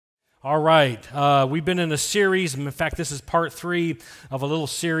All right. We've been in a series. In fact, this is part 3 of a little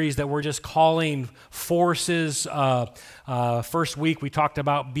series that we're just calling Forces. First week, we talked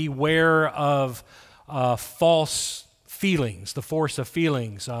about beware of false feelings, the force of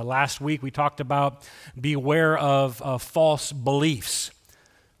feelings. Last week, we talked about beware of false beliefs.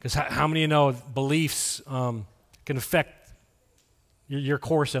 Because how many of you know beliefs can affect your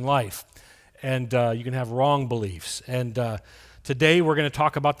course in life? And you can have wrong beliefs. And today we're going to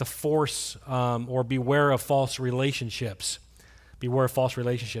talk about the force or beware of false relationships. Beware of false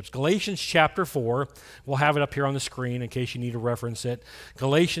relationships. Galatians chapter 4, we'll have it up here on the screen in case you need to reference it.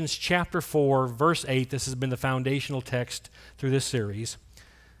 Galatians chapter 4, verse 8, this has been the foundational text through this series.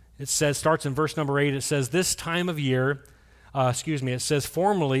 It says, starts in verse number 8, it says, this time of year, it says,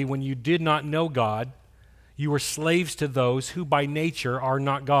 formerly when you did not know God, you were slaves to those who by nature are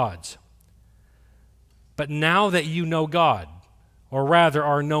not God's. But now that you know God, or rather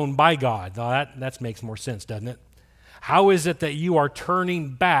are known by God, that makes more sense, doesn't it? How is it that you are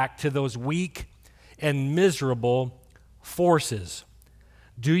turning back to those weak and miserable forces?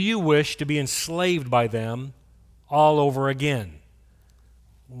 Do you wish to be enslaved by them all over again?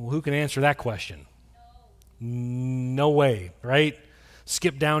 Well, who can answer that question? No way, right?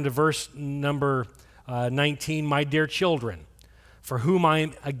 Skip down to verse number 19. My dear children, for whom I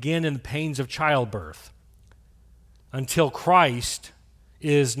am again in the pains of childbirth, until Christ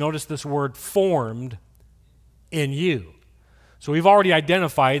is, notice this word, formed in you. So we've already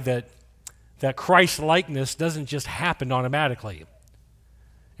identified that Christ-likeness doesn't just happen automatically.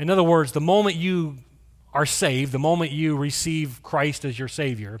 In other words, the moment you are saved, the moment you receive Christ as your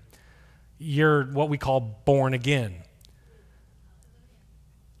Savior, you're what we call born again.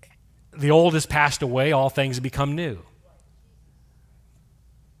 The old has passed away, all things have become new.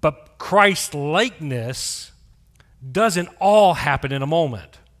 But Christ-likeness doesn't all happen in a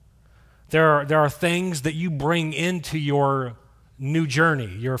moment. There are things that you bring into your new journey,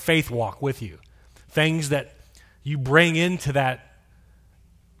 your faith walk with you. Things that you bring into that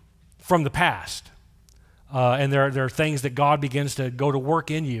from the past. And there are things that God begins to go to work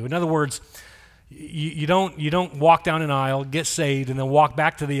in you. In other words, you don't walk down an aisle, get saved, and then walk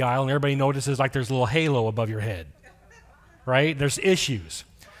back to the aisle and everybody notices like there's a little halo above your head. Right? There's issues.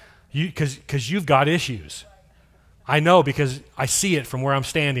 Because you've got issues. I know because I see it from where I'm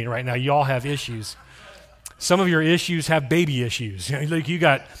standing right now. You all have issues. Some of your issues have baby issues. Like you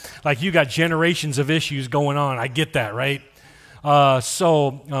got generations of issues going on. I get that, right? But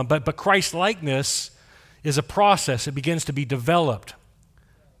Christ-likeness is a process. It begins to be developed.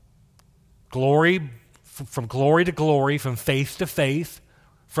 Glory, from glory to glory, from faith to faith,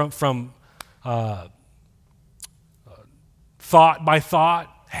 from thought by thought,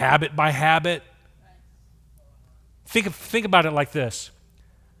 habit by habit. Think about it like this.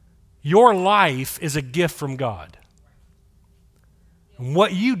 Your life is a gift from God. And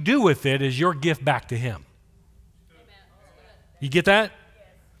what you do with it is your gift back to Him. You get that?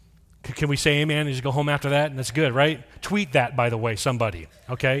 Can we say amen and just go home after that? And that's good, right? Tweet that, by the way, somebody.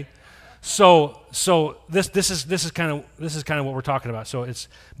 Okay? So this is kind of what we're talking about.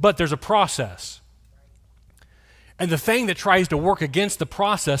 But there's a process. And the thing that tries to work against the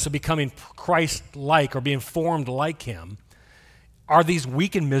process of becoming Christ-like or being formed like Him are these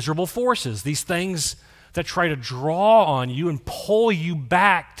weak and miserable forces, these things that try to draw on you and pull you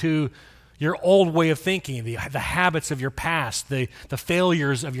back to your old way of thinking, the habits of your past, the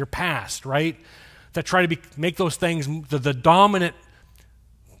failures of your past, right? That try to make those things the dominant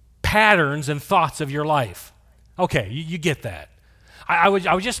patterns and thoughts of your life. Okay, you get that. I was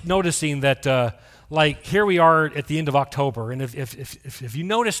just noticing that like here we are at the end of October, and if you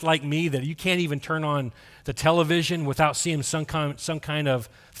notice like me that you can't even turn on the television without seeing some kind of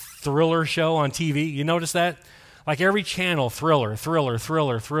thriller show on TV, you notice that? Like every channel, thriller,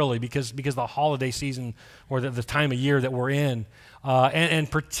 because the holiday season or the time of year that we're in, and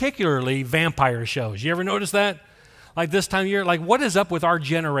particularly vampire shows. You ever notice that? Like this time of year, like what is up with our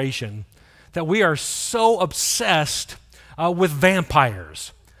generation that we are so obsessed with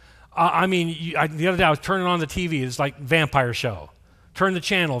vampires? The other day I was turning on the TV. It's like vampire show. Turn the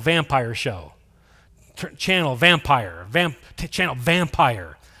channel, vampire show. Channel vampire. Channel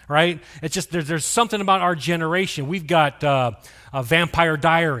vampire. Right? It's just there's something about our generation. We've got Vampire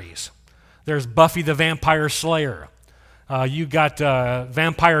Diaries. There's Buffy the Vampire Slayer. You got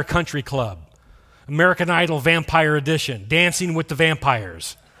Vampire Country Club, American Idol Vampire Edition, Dancing with the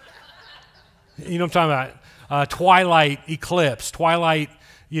Vampires. You know what I'm talking about? Twilight Eclipse, Twilight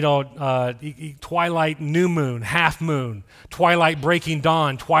twilight, new moon, half moon, twilight breaking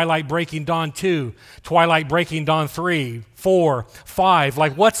dawn 2, twilight breaking dawn 3, 4, 5.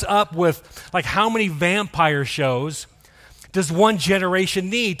 Like, what's up with, like, how many vampire shows does one generation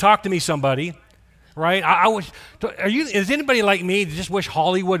need? Talk to me, somebody. Right? I wish. Is anybody like me that just wish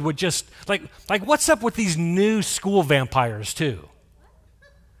Hollywood would just like what's up with these new school vampires too?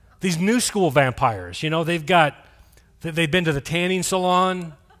 These new school vampires, they've been to the tanning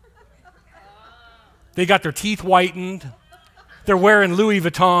salon. They got their teeth whitened. They're wearing Louis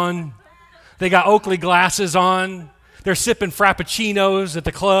Vuitton. They got Oakley glasses on. They're sipping Frappuccinos at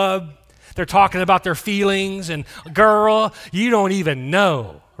the club. They're talking about their feelings. And girl, you don't even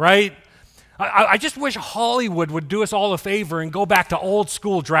know, right? I just wish Hollywood would do us all a favor and go back to old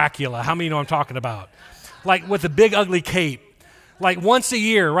school Dracula. How many know I'm talking about? Like with a big ugly cape. Like once a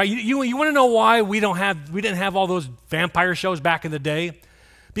year, right? You want to know why we didn't have all those vampire shows back in the day?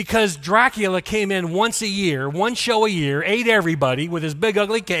 Because Dracula came in once a year, one show a year, ate everybody with his big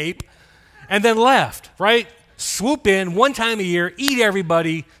ugly cape, and then left, right? Swoop in one time a year, eat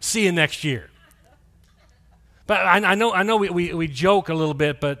everybody, see you next year. But I know we joke a little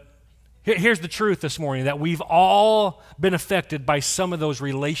bit, but here's the truth this morning, that we've all been affected by some of those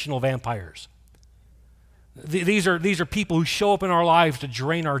relational vampires. These are people who show up in our lives to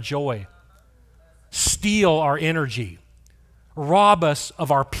drain our joy, steal our energy, rob us of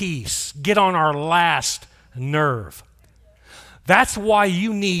our peace, get on our last nerve. That's why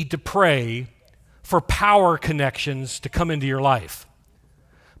you need to pray for power connections to come into your life.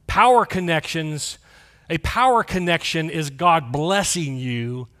 A power connection is God blessing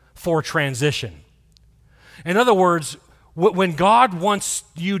you for transition. In other words, when God wants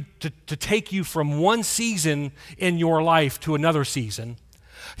you to take you from one season in your life to another season,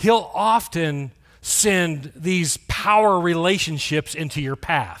 He'll often send these power relationships into your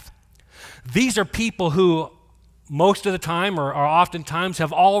path. These are people who most of the time or oftentimes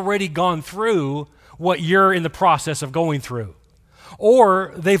have already gone through what you're in the process of going through.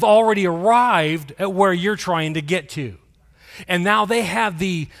 Or they've already arrived at where you're trying to get to. And now they have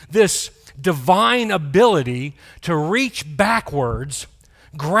this divine ability to reach backwards,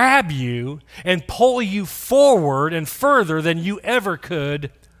 grab you, and pull you forward and further than you ever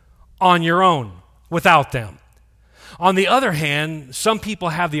could on your own without them. On the other hand, some people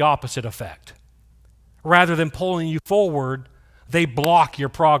have the opposite effect. Rather than pulling you forward, they block your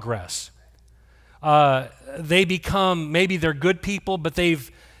progress. They become, maybe they're good people, but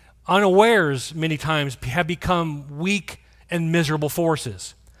they've unawares many times have become weak and miserable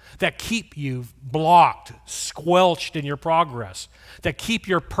forces that keep you blocked, squelched in your progress, that keep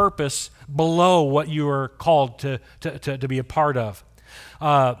your purpose below what you are called to be a part of.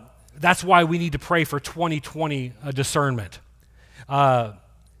 That's why we need to pray for 2020 discernment.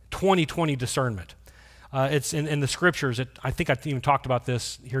 2020 discernment. It's in the scriptures. I think I even talked about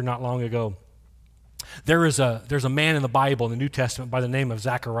this here not long ago. There's a man in the Bible, in the New Testament, by the name of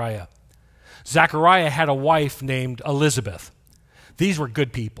Zechariah. Zechariah had a wife named Elizabeth. These were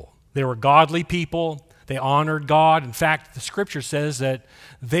good people. They were godly people. They honored God. In fact, the scripture says that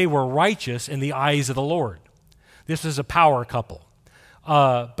they were righteous in the eyes of the Lord. This is a power couple.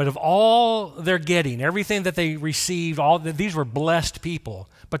 But of all they're getting, everything that they received, these were blessed people,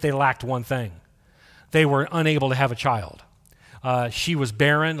 but they lacked one thing. They were unable to have a child. She was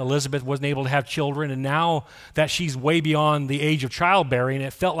barren. Elizabeth wasn't able to have children. And now that she's way beyond the age of childbearing,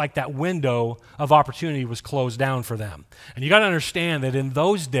 it felt like that window of opportunity was closed down for them. And you got to understand that in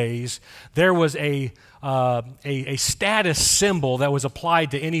those days, there was a status symbol that was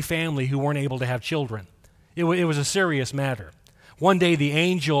applied to any family who weren't able to have children. It was a serious matter. One day, the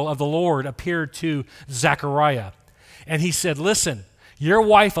angel of the Lord appeared to Zechariah, and he said, listen, your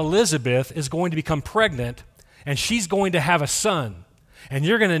wife Elizabeth is going to become pregnant, and she's going to have a son, and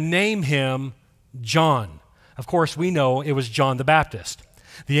you're going to name him John. Of course, we know it was John the Baptist.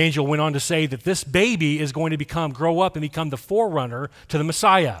 The angel went on to say that this baby is going to grow up and become the forerunner to the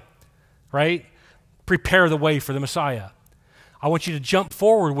Messiah, right? Prepare the way for the Messiah. I want you to jump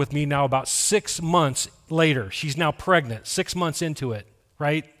forward with me now about 6 months later. She's now pregnant, 6 months into it,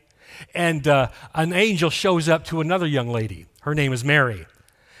 right? And an angel shows up to another young lady. Her name is Mary.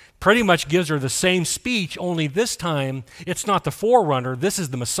 Pretty much gives her the same speech, only this time it's not the forerunner, this is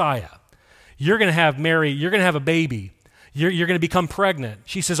the Messiah. You're going to have Mary, you're going to have a baby. You're going to become pregnant.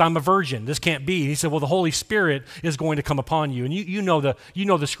 She says, I'm a virgin. This can't be. He said, well, the Holy Spirit is going to come upon you. And you know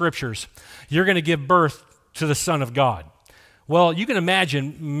the scriptures. You're going to give birth to the Son of God. Well, you can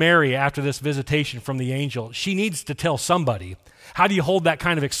imagine Mary after this visitation from the angel. She needs to tell somebody. How do you hold that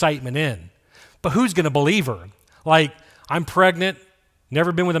kind of excitement in? But who's going to believe her? Like, I'm pregnant.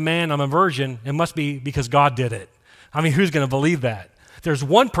 Never been with a man, I'm a virgin. It must be because God did it. I mean, who's going to believe that? There's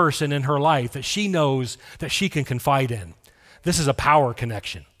one person in her life that she knows that she can confide in. This is a power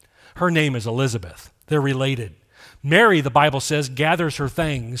connection. Her name is Elizabeth. They're related. Mary, the Bible says, gathers her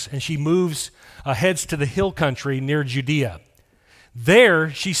things and she heads to the hill country near Judea. There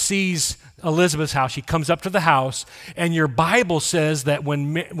she sees Elizabeth's house. She comes up to the house, and your Bible says that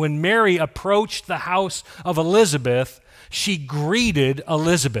when Mary approached the house of Elizabeth, she greeted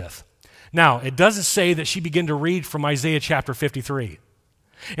Elizabeth. Now, it doesn't say that she began to read from Isaiah chapter 53.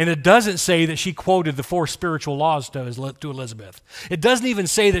 And it doesn't say that she quoted the 4 spiritual laws to Elizabeth. It doesn't even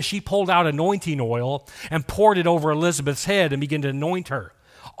say that she pulled out anointing oil and poured it over Elizabeth's head and began to anoint her.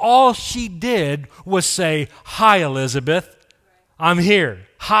 All she did was say, "Hi, Elizabeth. I'm here.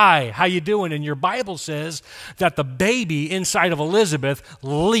 Hi, how you doing?" And your Bible says that the baby inside of Elizabeth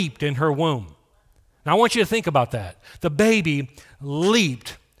leaped in her womb. Now, I want you to think about that. The baby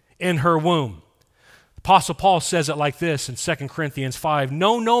leaped in her womb. Apostle Paul says it like this in 2 Corinthians 5,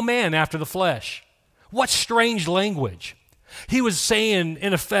 "Know no man after the flesh." What strange language. He was saying,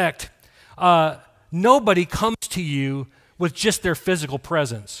 in effect, nobody comes to you with just their physical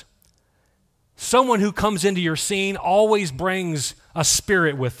presence. Someone who comes into your scene always brings a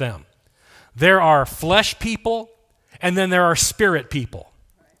spirit with them. There are flesh people, and then there are spirit people,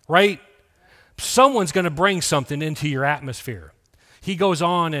 right? Someone's going to bring something into your atmosphere. He goes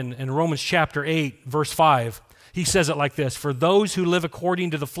on in Romans chapter 8, verse 5. He says it like this: "For those who live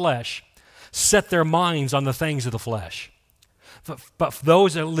according to the flesh set their minds on the things of the flesh. But for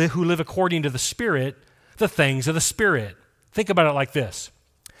those who live according to the Spirit, the things of the Spirit." Think about it like this.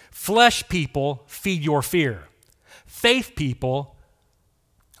 Flesh people feed your fear. Faith people,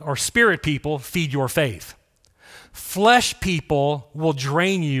 or spirit people, feed your faith. Flesh people will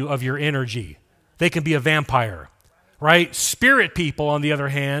drain you of your energy. They can be a vampire, right? Spirit people, on the other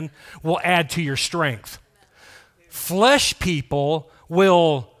hand, will add to your strength. Flesh people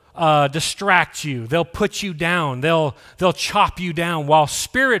will distract you. They'll put you down. They'll chop you down, while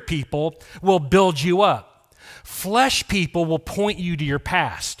spirit people will build you up. Flesh people will point you to your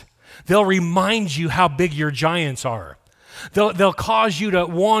past. They'll remind you how big your giants are. They'll cause you to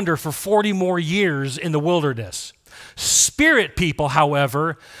wander for 40 more years in the wilderness. Spirit people,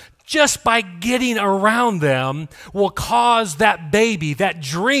 however, just by getting around them, will cause that baby, that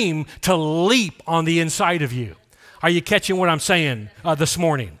dream, to leap on the inside of you. Are you catching what I'm saying this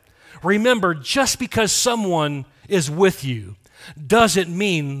morning? Remember, just because someone is with you doesn't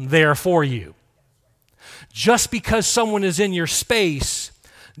mean they're for you. Just because someone is in your space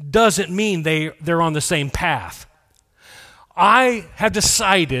doesn't mean they're on the same path. I have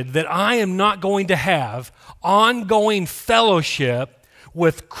decided that I am not going to have ongoing fellowship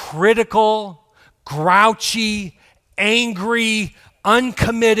with critical, grouchy, angry,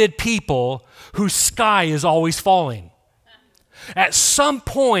 uncommitted people whose sky is always falling. At some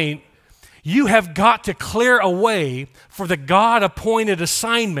point, you have got to clear a way for the God-appointed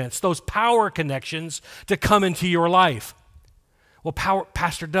assignments, those power connections, to come into your life. Well,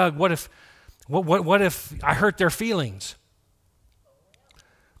 Pastor Doug, what if I hurt their feelings?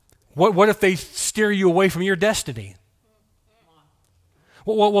 What if they steer you away from your destiny?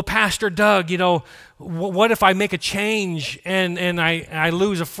 Well, Pastor Doug, what if I make a change and I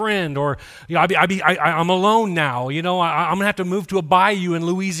lose a friend, or I'm alone now? I'm gonna have to move to a bayou in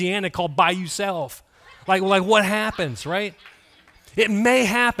Louisiana called Bayou Self. Like what happens, right? It may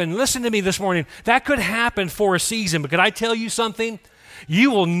happen. Listen to me this morning. That could happen for a season, but could I tell you something?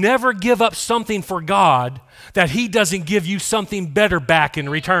 You will never give up something for God that He doesn't give you something better back in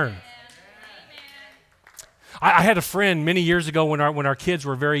return. I had a friend many years ago when our kids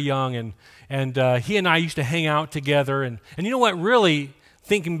were very young, and he and I used to hang out together. And you know what? Really,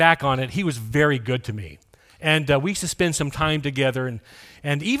 thinking back on it, he was very good to me. And we used to spend some time together.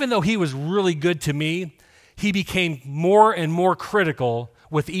 And even though he was really good to me, he became more and more critical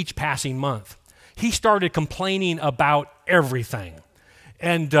with each passing month. He started complaining about everything.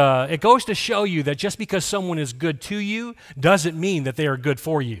 And it goes to show you that just because someone is good to you doesn't mean that they are good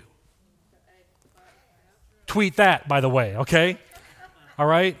for you. Tweet that, by the way, okay? All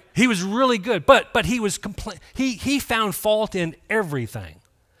right? He was really good, but he was he found fault in everything.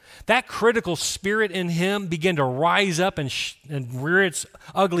 That critical spirit in him began to rise up and rear its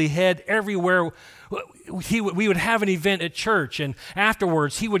ugly head everywhere. We would have an event at church, and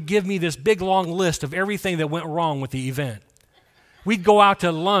afterwards he would give me this big long list of everything that went wrong with the event. We'd go out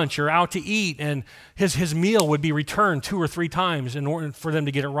to lunch or out to eat, and his meal would be returned 2 or 3 times in order for them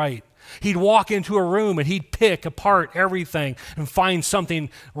to get it right. He'd walk into a room and he'd pick apart everything and find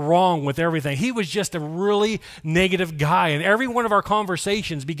something wrong with everything. He was just a really negative guy. And every one of our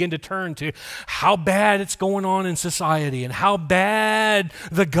conversations begin to turn to how bad it's going on in society and how bad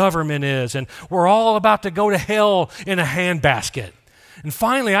the government is. And we're all about to go to hell in a handbasket. And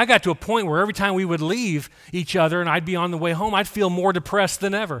finally, I got to a point where every time we would leave each other and I'd be on the way home, I'd feel more depressed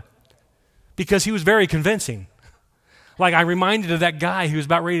than ever because he was very convincing. Like I reminded of that guy who was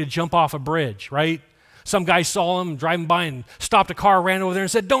about ready to jump off a bridge, right? Some guy saw him driving by and stopped a car, ran over there and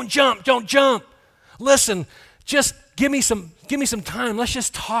said, "Don't jump, don't jump. Listen, just give me some time. Let's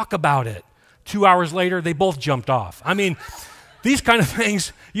just talk about it." 2 hours later, they both jumped off. I mean, these kind of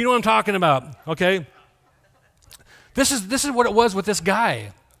things, you know what I'm talking about, okay? This is what it was with this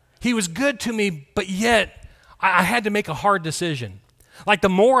guy. He was good to me, but yet I had to make a hard decision. Like the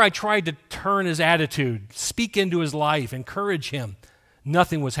more I tried to turn his attitude, speak into his life, encourage him,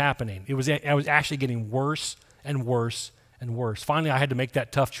 nothing was happening. I was actually getting worse and worse and worse. Finally, I had to make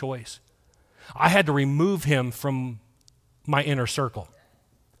that tough choice. I had to remove him from my inner circle.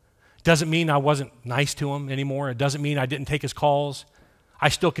 Doesn't mean I wasn't nice to him anymore. It doesn't mean I didn't take his calls. I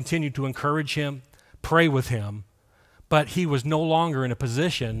still continued to encourage him, pray with him, but he was no longer in a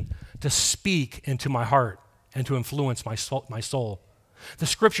position to speak into my heart and to influence my soul. The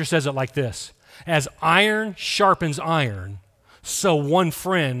scripture says it like this: as iron sharpens iron, so one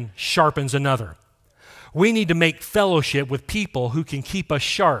friend sharpens another. We need to make fellowship with people who can keep us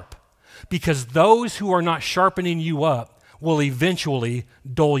sharp, because those who are not sharpening you up will eventually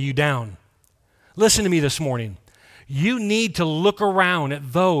dull you down. Listen to me this morning. You need to look around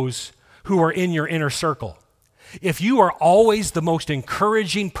at those who are in your inner circle. If you are always the most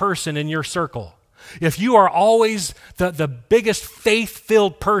encouraging person in your circle, if you are always the biggest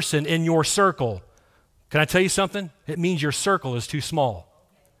faith-filled person in your circle, can I tell you something? It means your circle is too small.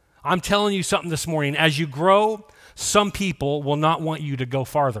 I'm telling you something this morning. As you grow, some people will not want you to go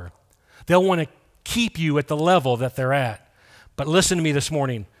farther. They'll want to keep you at the level that they're at. But listen to me this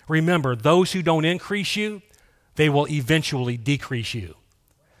morning. Remember, those who don't increase you, they will eventually decrease you.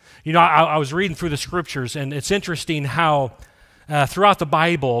 You know, I was reading through the scriptures, and it's interesting how throughout the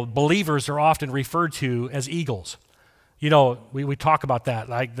Bible, believers are often referred to as eagles. You know, we talk about that.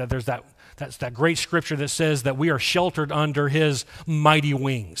 Like there's that great scripture that says that we are sheltered under his mighty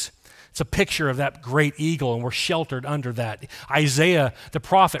wings. It's a picture of that great eagle, and we're sheltered under that. Isaiah, the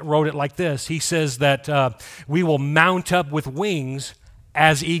prophet, wrote it like this. He says that we will mount up with wings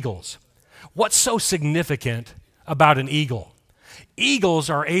as eagles. What's so significant about an eagle? Eagles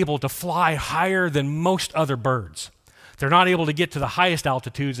are able to fly higher than most other birds. They're not able to get to the highest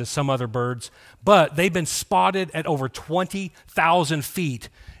altitudes as some other birds, but they've been spotted at over 20,000 feet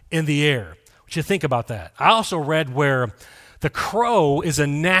in the air. What you think about that? I also read where the crow is a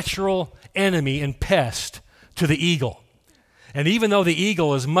natural enemy and pest to the eagle. And even though the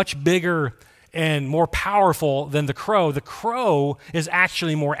eagle is much bigger and more powerful than the crow is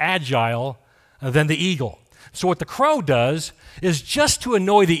actually more agile than the eagle. So what the crow does is, just to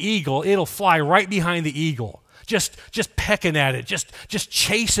annoy the eagle, it'll fly right behind the eagle, just pecking at it, just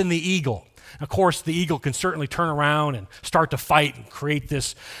chasing the eagle. Of course, the eagle can certainly turn around and start to fight and create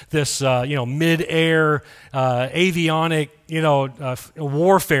this mid-air avionic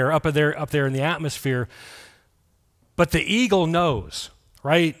warfare up there in the atmosphere. But the eagle knows,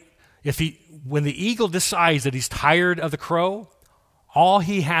 right? When the eagle decides that he's tired of the crow, all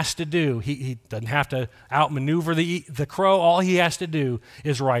he has to do, he doesn't have to outmaneuver the crow. All he has to do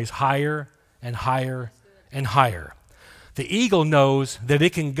is rise higher and higher and higher. The eagle knows that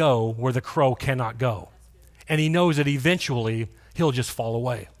it can go where the crow cannot go. And he knows that eventually he'll just fall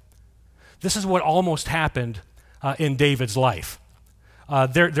away. This is what almost happened in David's life.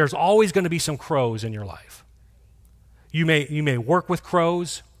 There's always going to be some crows in your life. You may work with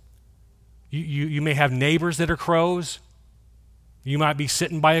crows. You may have neighbors that are crows. You might be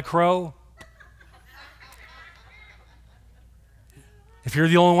sitting by a crow. If you're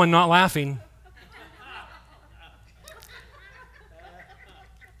the only one not laughing.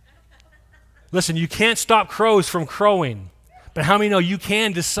 Listen, you can't stop crows from crowing, but how many know you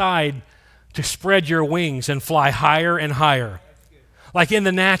can decide to spread your wings and fly higher and higher? Like in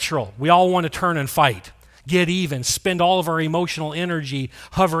the natural, we all want to turn and fight, get even, spend all of our emotional energy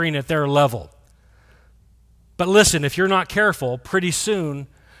hovering at their level. But listen, if you're not careful, pretty soon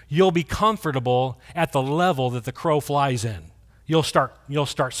you'll be comfortable at the level that the crow flies in. You'll start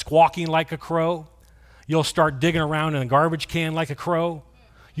squawking like a crow. You'll start digging around in a garbage can like a crow.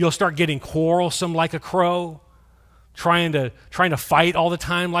 You'll start getting quarrelsome like a crow. trying to fight all the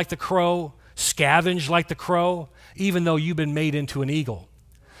time like the crow, scavenge like the crow, even though you've been made into an eagle.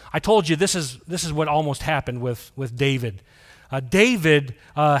 I told you this is what almost happened with David. David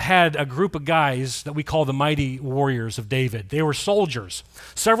had a group of guys that we call the mighty warriors of David. They were soldiers,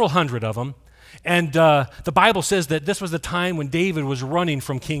 several hundred of them. And the Bible says that this was the time when David was running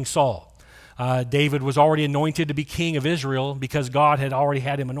from King Saul. David was already anointed to be king of Israel because God had already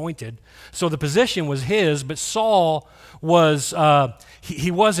had him anointed. So the position was his, but Saul was,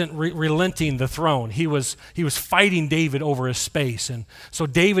 he wasn't relenting the throne. He was fighting David over his space. And so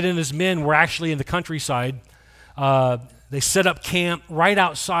David and his men were actually in the countryside. They set up camp right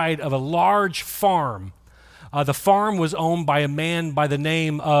outside of a large farm. The farm was owned by a man by the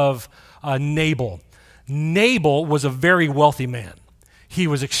name of Nabal. Nabal was a very wealthy man. He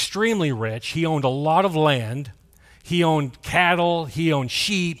was extremely rich. He owned a lot of land. He owned cattle. He owned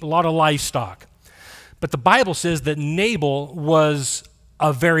sheep, a lot of livestock. But the Bible says that Nabal was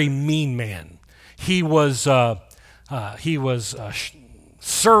a very mean man. He was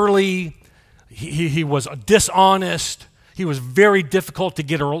surly. He was dishonest. He was very difficult to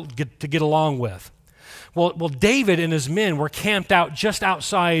get along with. Well, David and his men were camped out just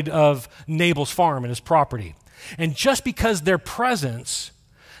outside of Nabal's farm and his property. And just because their presence,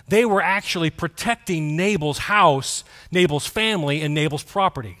 they were actually protecting Nabal's house, Nabal's family, and Nabal's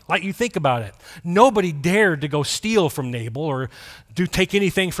property. Like, you think about it. Nobody dared to go steal from Nabal or take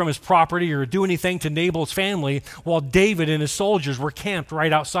anything from his property or do anything to Nabal's family while David and his soldiers were camped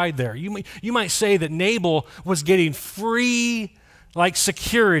right outside there. You might say that Nabal was getting free, like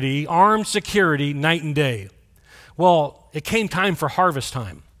security, armed security, night and day. Well, it came time for harvest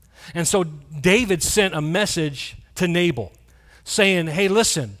time. And so David sent a message to Nabal saying, hey,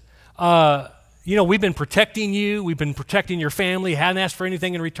 listen, we've been protecting you. We've been protecting your family. Hadn't asked for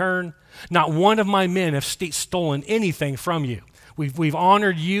anything in return. Not one of my men have stolen anything from you. We've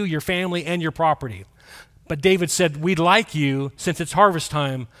honored you, your family, and your property. But David said, we'd like you, since it's harvest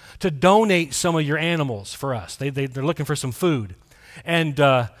time, to donate some of your animals for us. They're looking for some food. And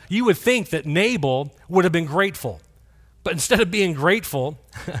you would think that Nabal would have been grateful. But instead of being grateful,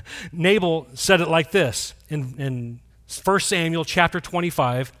 Nabal said it like this in 1 Samuel chapter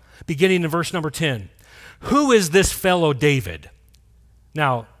 25, beginning in verse number 10. Who is this fellow David?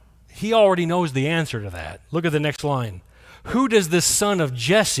 Now, he already knows the answer to that. Look at the next line. Who does this son of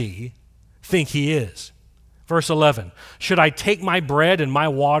Jesse think he is? Verse 11. Should I take my bread and my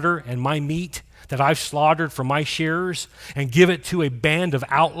water and my meat that I've slaughtered for my shearers and give it to a band of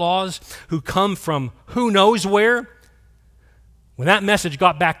outlaws who come from who knows where? When that message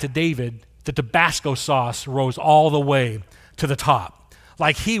got back to David, the Tabasco sauce rose all the way to the top.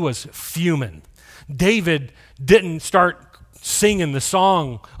 Like he was fuming. David didn't start singing the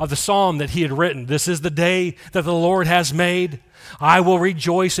song of the psalm that he had written. This is the day that the Lord has made. I will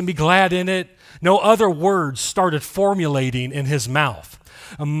rejoice and be glad in it. No other words started formulating in his mouth.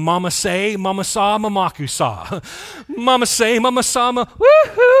 Mama say, mama saw, mamaku saw. Mama say, mama saw,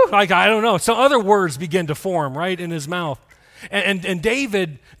 woohoo. Like, I don't know. Some other words began to form right in his mouth. And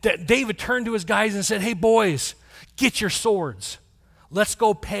David turned to his guys and said, hey, boys, get your swords. Let's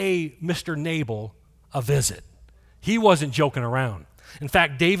go pay Mr. Nabal a visit. He wasn't joking around. In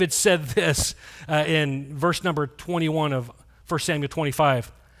fact, David said this in verse number 21 of 1 Samuel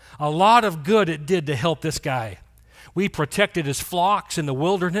 25. A lot of good it did to help this guy. We protected his flocks in the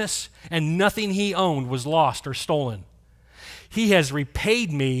wilderness, and nothing he owned was lost or stolen. He has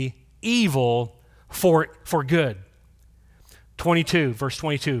repaid me evil for good. 22, verse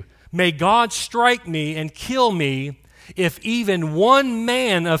 22. May God strike me and kill me if even one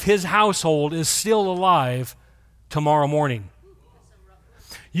man of his household is still alive tomorrow morning.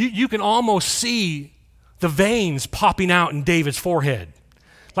 You can almost see the veins popping out in David's forehead,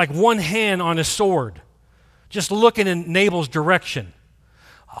 like one hand on his sword, just looking in Nabal's direction.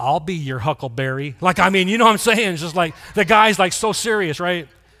 I'll be your huckleberry. Like, I mean, you know what I'm saying? It's just like the guy's like so serious, right?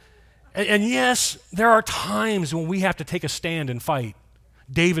 And yes, there are times when we have to take a stand and fight.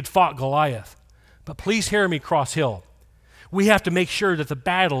 David fought Goliath. But please hear me, Cross Hill. We have to make sure that the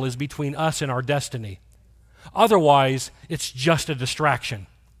battle is between us and our destiny. Otherwise, it's just a distraction.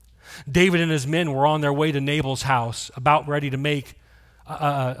 David and his men were on their way to Nabal's house, about ready to make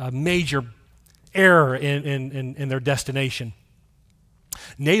a major error in their destination.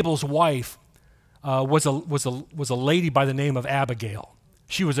 Nabal's wife was a lady by the name of Abigail.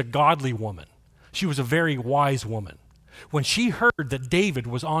 She was a godly woman. She was a very wise woman. When she heard that David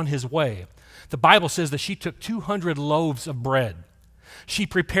was on his way, the Bible says that she took 200 loaves of bread. She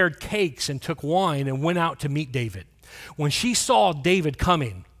prepared cakes and took wine and went out to meet David. When she saw David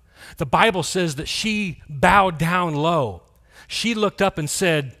coming, The Bible says that she bowed down low. She looked up and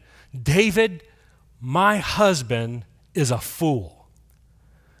said, David, my husband is a fool.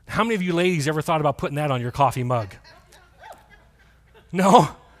 How many of you ladies ever thought about putting that on your coffee mug?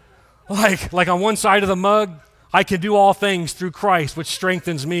 No? Like on one side of the mug, I can do all things through Christ, which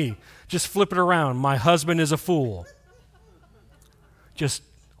strengthens me. Just flip it around. My husband is a fool. Just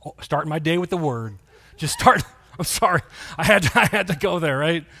start my day with the word. Just start. I'm sorry. I had to go there,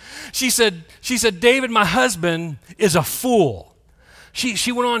 right? She said, David, my husband is a fool.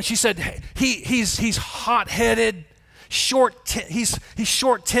 She went on, she said, he's hot-headed, he's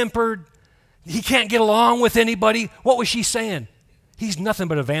short-tempered. He can't get along with anybody. What was she saying? He's nothing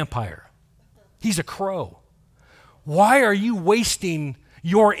but a vampire. He's a crow. Why are you wasting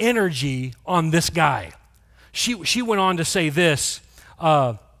your energy on this guy? She went on to say this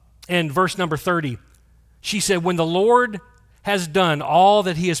in verse number 30. She said, when the Lord has done all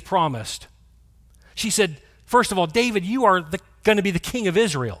that he has promised, she said, first of all, David, you are going to be the king of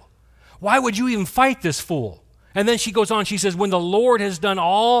Israel. Why would you even fight this fool? And then she goes on, she says, when the Lord has done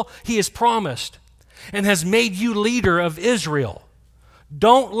all he has promised and has made you leader of Israel,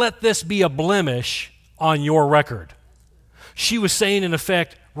 don't let this be a blemish on your record. She was saying, in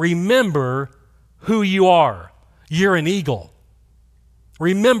effect, remember who you are. You're an eagle.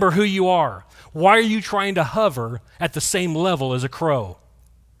 Remember who you are. Why are you trying to hover at the same level as a crow?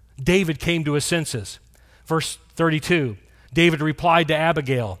 David came to his senses. Verse 32, David replied to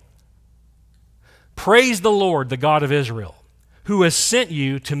Abigail, praise the Lord, the God of Israel, who has sent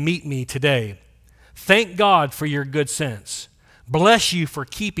you to meet me today. Thank God for your good sense. Bless you for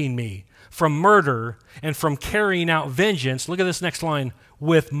keeping me from murder and from carrying out vengeance. Look at this next line,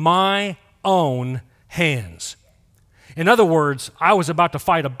 with my own hands. In other words, I was about to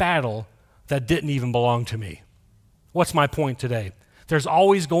fight a battle that didn't even belong to me. What's my point today? There's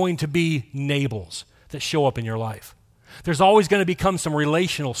always going to be Nabals that show up in your life. There's always going to become some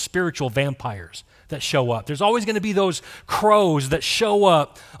relational, spiritual vampires that show up. There's always going to be those crows that show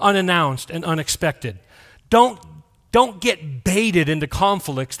up unannounced and unexpected. Don't get baited into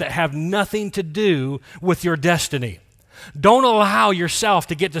conflicts that have nothing to do with your destiny. Don't allow yourself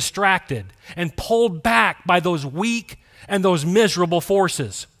to get distracted and pulled back by those weak and those miserable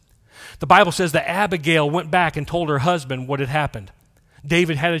forces. The Bible says that Abigail went back and told her husband what had happened.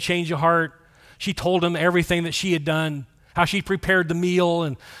 David had a change of heart. She told him everything that she had done, how she prepared the meal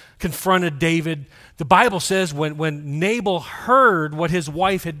and confronted David. The Bible says when Nabal heard what his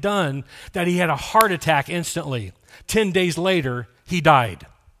wife had done, that he had a heart attack instantly. 10 days later, he died.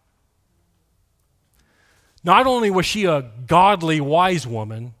 Not only was she a godly, wise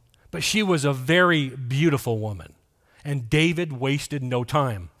woman, but she was a very beautiful woman. And David wasted no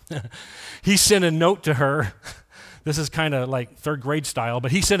time. He sent a note to her. This is kind of like third grade style,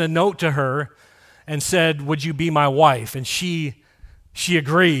 but he sent a note to her and said, would you be my wife? And she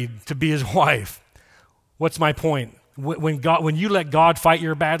agreed to be his wife. What's my point? When you let God fight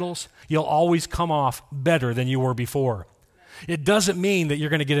your battles, you'll always come off better than you were before. It doesn't mean that you're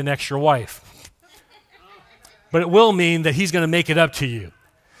going to get an extra wife, but it will mean that he's going to make it up to you.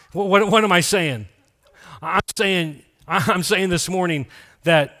 What am I saying? I'm saying this morning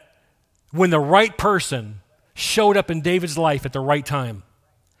that when the right person showed up in David's life at the right time,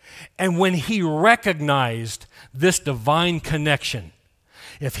 and when he recognized this divine connection,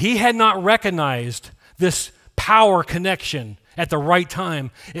 if he had not recognized this power connection at the right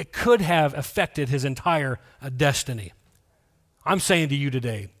time, it could have affected his entire destiny. I'm saying to you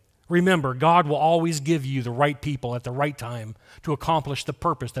today, remember, God will always give you the right people at the right time to accomplish the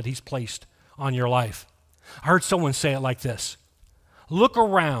purpose that he's placed on your life. I heard someone say it like this: look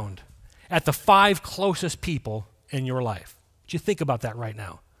around at the 5 closest people in your life. Would you think about that right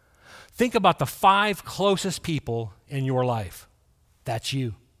now? Think about the 5 closest people in your life. That's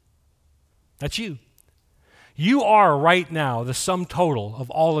you. That's you. You are right now the sum total of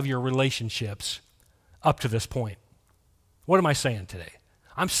all of your relationships up to this point. What am I saying today?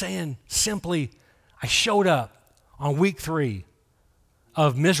 I'm saying simply, I showed up on week 3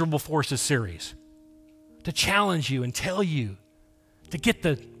 of Miserable Forces series to challenge you and tell you to get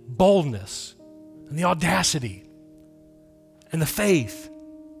the boldness and the audacity and the faith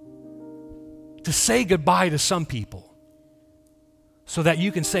to say goodbye to some people so that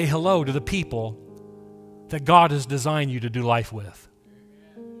you can say hello to the people that God has designed you to do life with.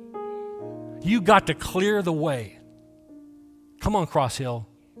 You got to clear the way. Come on, Cross Hill.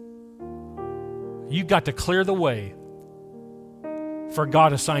 You got to clear the way for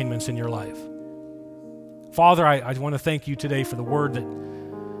God assignments in your life. Father, I want to thank you today for the word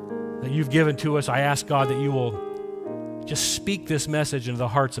that you've given to us. I ask, God, that you will just speak this message into the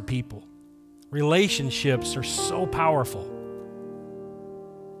hearts of people. Relationships are so powerful.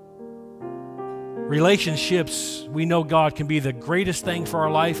 Relationships, we know, God, can be the greatest thing for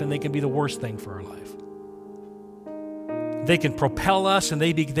our life, and they can be the worst thing for our life. They can propel us, and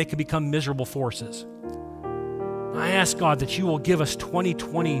they can become miserable forces. I ask, God, that you will give us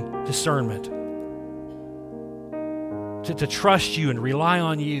 20/20 discernment to trust you and rely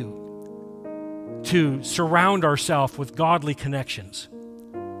on you, to surround ourselves with godly connections,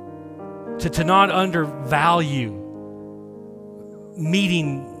 to not undervalue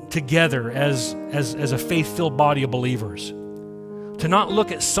meeting together as a faith-filled body of believers, to not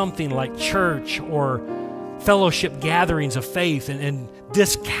look at something like church or fellowship gatherings of faith and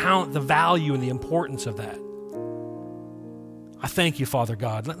discount the value and the importance of that. I thank you, Father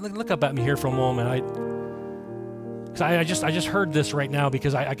God. Look up at me here for a moment. I just heard this right now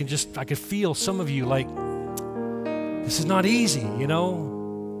because I could feel some of you like, this is not easy, you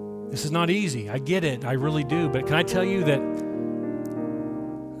know? This is not easy. I get it. I really do. But can I tell you that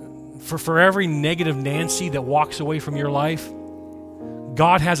for every negative Nancy that walks away from your life,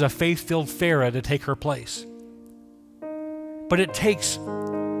 God has a faith-filled Farah to take her place. But it takes,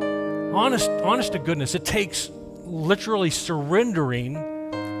 honest to goodness, it takes literally surrendering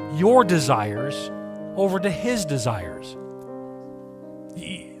your desires over to His desires.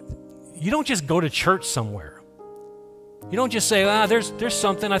 You don't just go to church somewhere. You don't just say, there's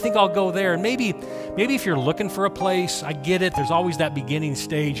something, I think I'll go there. And maybe if you're looking for a place, I get it, there's always that beginning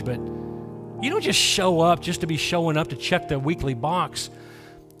stage, but you don't just show up just to be showing up to check the weekly box.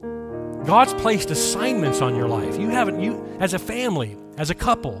 God's placed assignments on your life. You as a family, as a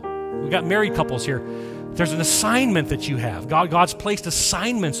couple, we've got married couples here, there's an assignment that you have. God's placed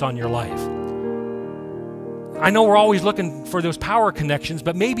assignments on your life. I know we're always looking for those power connections,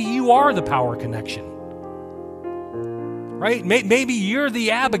 but maybe you are the power connection. Right? Maybe you're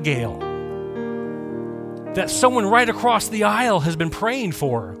the Abigail that someone right across the aisle has been praying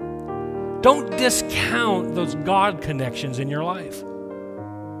for. Don't discount those God connections in your life.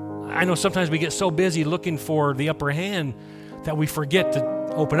 I know sometimes we get so busy looking for the upper hand that we forget to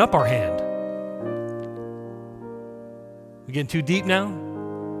open up our hand. We getting too deep now?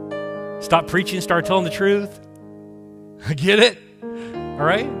 Stop preaching, start telling the truth. Get it? All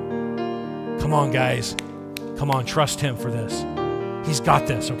right? Come on, guys. Come on, trust Him for this. He's got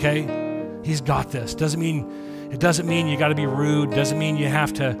this, okay? He's got this. It doesn't mean you got to be rude. Doesn't mean you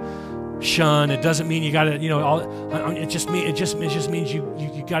have to shun. It doesn't mean you got to, it just means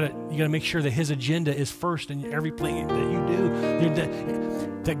you got to make sure that His agenda is first in everything that you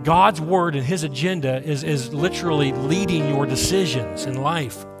do. That God's word and His agenda is literally leading your decisions in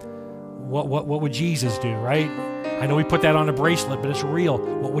life. What would Jesus do, right? I know we put that on a bracelet, but it's real.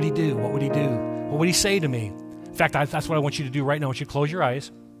 What would He do? What would He do? What would He say to me? In fact, that's what I want you to do right now. I want you to close your eyes.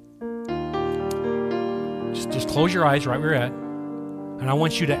 Just close your eyes right where you're at. And I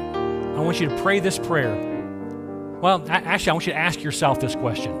want you to pray this prayer. Well, actually, I want you to ask yourself this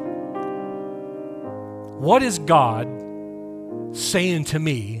question. What is God saying to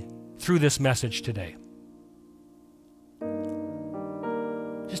me through this message today?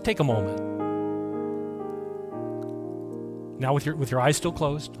 Just take a moment. Now with your eyes still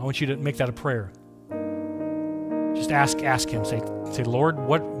closed, I want you to make that a prayer. Just ask Him. Say, Lord,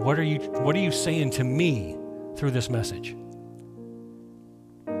 what are you saying to me through this message?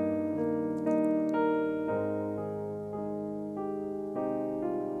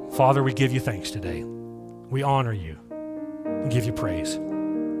 Father, we give you thanks today. We honor you and give you praise.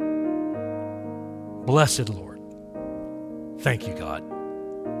 Blessed Lord. Thank you, God.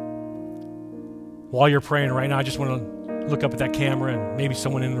 While you're praying right now, I just want to look up at that camera and maybe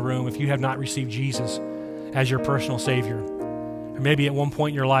someone in the room, if you have not received Jesus as your personal Savior, or maybe at one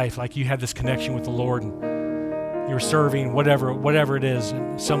point in your life, like you had this connection with the Lord and you were serving, whatever it is,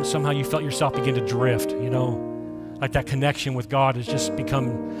 and somehow you felt yourself begin to drift, like that connection with God has just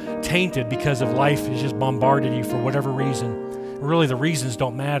become tainted because of life has just bombarded you for whatever reason. Really, the reasons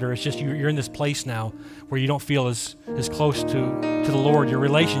don't matter. It's just you're in this place now where you don't feel as close to the Lord. Your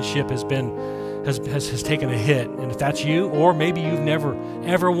relationship has taken a hit. And if that's you, or maybe you've never,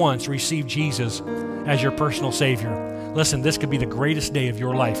 ever once received Jesus as your personal Savior, listen, this could be the greatest day of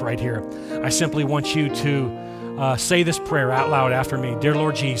your life right here. I simply want you to say this prayer out loud after me. Dear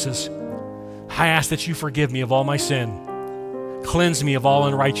Lord Jesus, I ask that you forgive me of all my sin. Cleanse me of all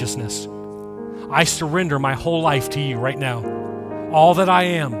unrighteousness. I surrender my whole life to you right now. All that I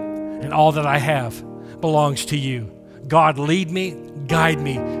am and all that I have belongs to you. God, lead me, guide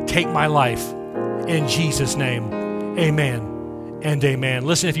me, take my life. In Jesus' name, amen and amen.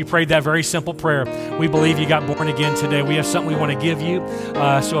 Listen, if you prayed that very simple prayer, we believe you got born again today. We have something we want to give you.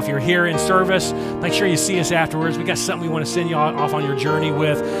 So if you're here in service, make sure you see us afterwards. We got something we want to send you off on your journey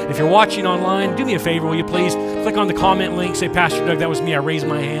with. If you're watching online, do me a favor, will you please click on the comment link, say, Pastor Doug, that was me. I raised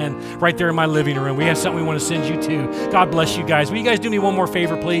my hand right there in my living room. We have something we want to send you to. God bless you guys. Will you guys do me one more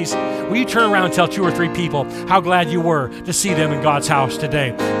favor, please? Will you turn around and tell 2 or 3 people how glad you were to see them in God's house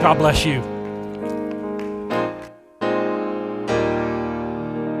today? God bless you.